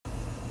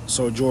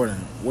So, Jordyn,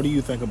 what do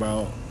you think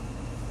about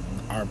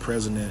our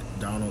president,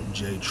 Donald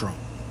J. Trump?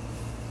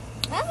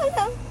 I don't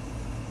know.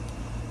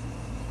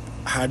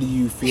 How do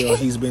you feel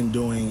he's been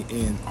doing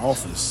in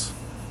office?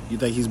 You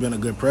think he's been a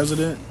good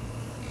president?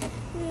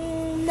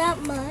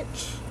 Not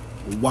much.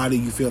 Why do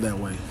you feel that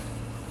way?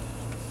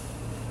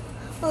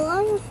 A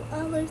lot of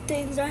other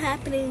things are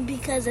happening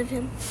because of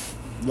him.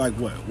 Like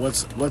what?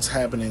 What's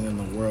happening in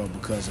the world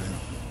because of him?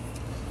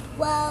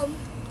 Well,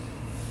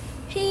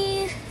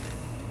 he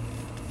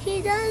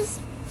does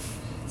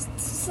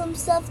some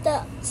stuff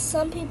that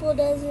some people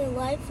doesn't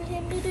like for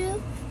him to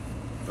do.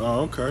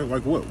 Oh, okay.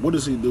 Like what? What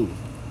does he do?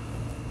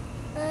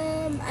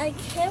 I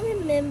can't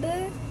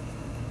remember,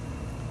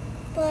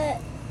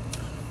 but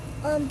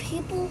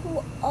people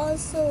who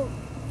also,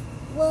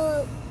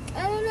 well,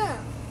 I don't know.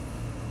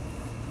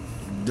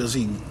 Does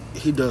he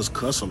does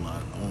cuss a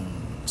lot on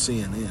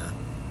CNN?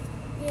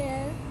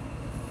 Yeah.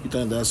 You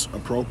think that's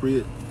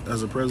appropriate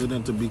as a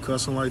president to be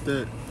cussing like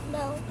that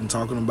No. and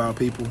talking about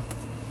people?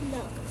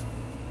 No.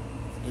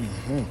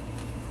 Mm-hmm.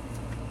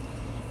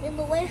 And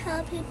the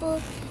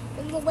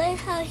way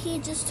how he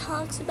just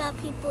talks about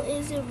people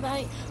isn't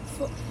right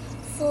for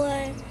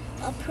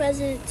a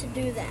president to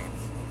do that.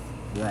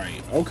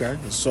 Right. Okay.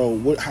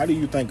 So, how do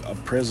you think a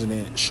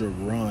president should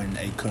run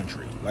a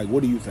country? Like,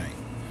 what do you think?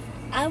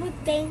 I would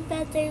think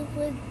that they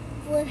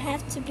would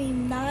have to be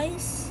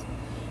nice.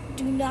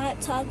 Do not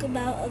talk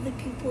about other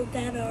people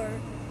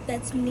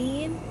that's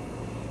mean,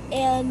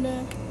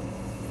 and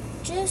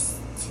just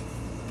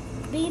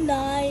be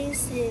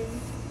nice and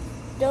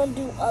don't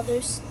do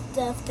other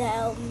stuff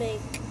that'll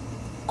make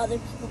other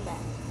people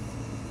mad.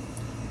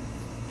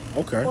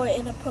 Okay. Or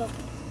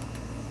inappropriate.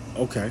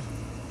 Okay.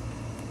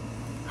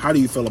 How do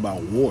you feel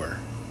about war?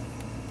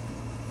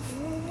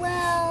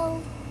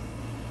 Well,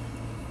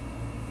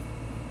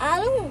 I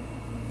don't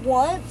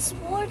want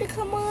war to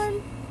come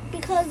on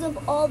because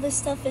of all this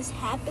stuff is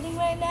happening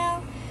right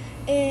now.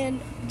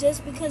 And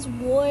just because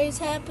war is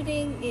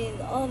happening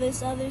and all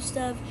this other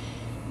stuff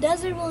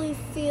doesn't really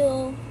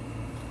feel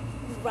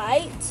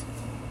right.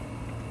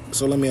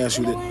 So let me ask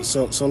you this.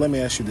 So let me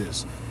ask you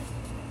this: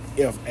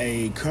 if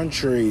a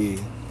country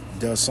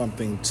does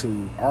something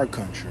to our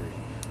country,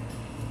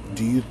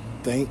 do you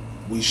think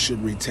we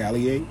should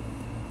retaliate?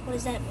 What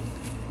does that mean?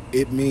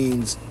 It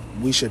means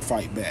we should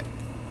fight back.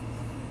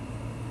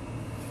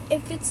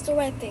 If it's the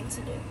right thing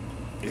to do.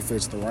 If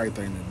it's the right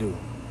thing to do.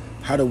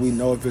 How do we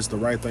know if it's the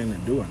right thing to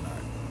do or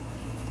not?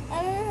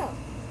 I don't know.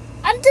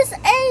 I'm just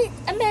 8.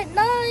 I'm at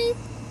 9.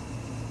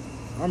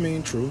 I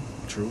mean, true.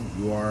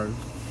 You are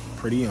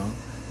pretty young.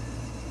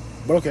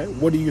 But okay,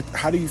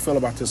 how do you feel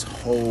about this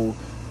whole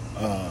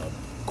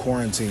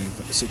quarantine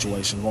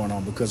situation going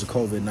on because of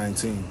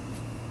COVID-19?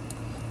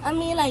 I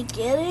mean, I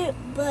get it,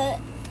 but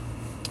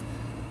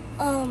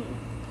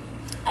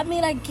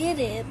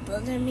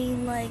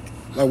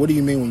Like, what do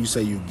you mean when you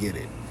say you get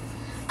it?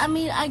 I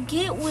mean, I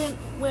get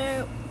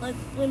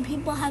when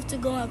people have to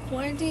go on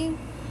quarantine,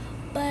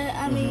 but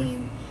I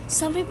mean,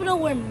 some people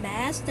don't wear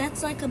masks.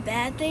 That's like a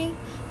bad thing,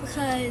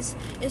 because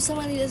if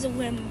somebody doesn't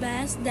wear a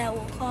mask, that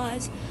will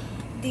cause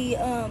the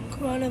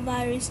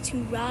coronavirus to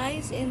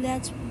rise, and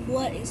that's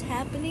what is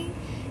happening.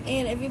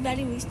 And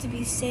everybody needs to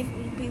be safe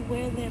and be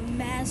wearing their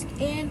mask.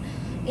 And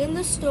in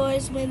the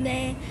stores, when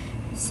they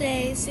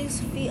say 6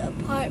 feet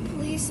apart,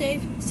 please say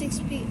 6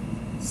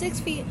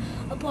 feet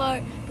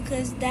apart,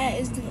 because that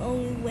is the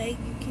only way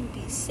you can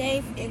be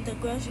safe in the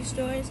grocery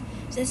stores.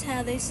 That's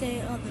how they say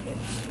it on the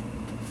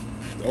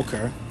news.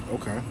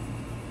 Okay.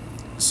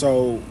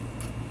 So,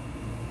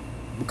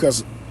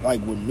 because like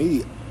with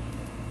me,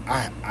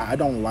 I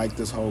don't like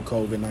this whole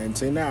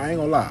COVID-19. Now, I ain't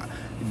gonna lie,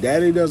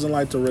 Daddy doesn't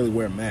like to really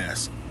wear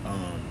masks,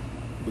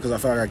 because I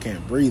feel like I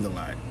can't breathe a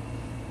lot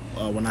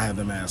when I have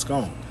the mask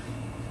on.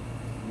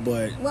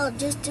 But well,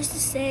 just to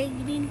say,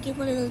 you need to get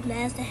one of those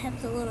masks that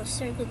have the little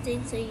circle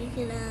thing so you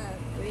can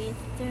breathe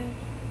through.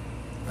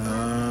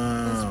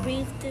 Just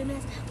breathe through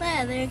this.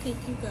 But there,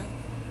 keep going.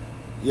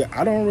 Yeah,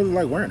 I don't really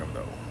like wearing them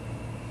though.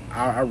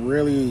 I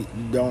really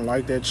don't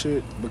like that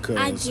shit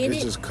because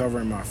it's just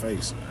covering my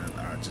face,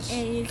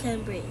 and you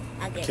can't breathe.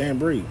 I get it. Can't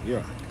breathe.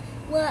 Yeah.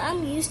 Well,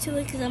 I'm used to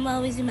it because I'm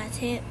always in my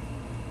tent.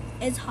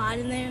 It's hot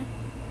in there.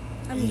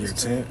 I'm in used your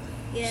to tent?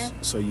 It. Yeah.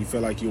 So you feel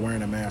like you're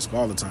wearing a mask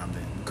all the time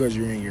then because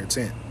you're in your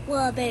tent?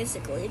 Well,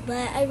 basically,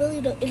 but I really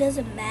don't. It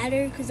doesn't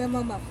matter because I'm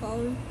on my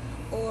phone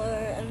or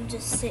I'm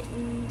just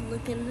sitting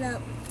looking it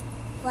up,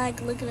 like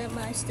looking at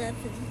my stuff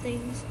and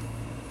things.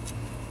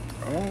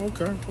 Oh,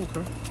 okay.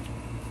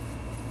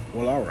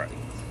 Well, all right.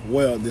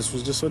 Well, this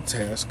was just a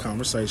test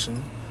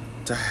conversation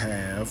to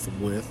have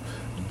with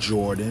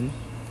Jordyn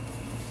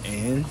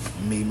and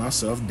me,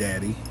 myself,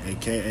 Daddy,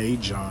 a.k.a.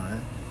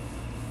 John,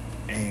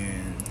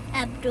 and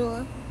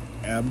Abdul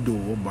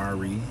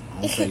Bari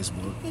on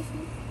Facebook.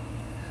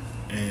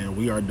 And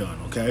we are done,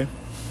 okay?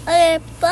 Okay, bye.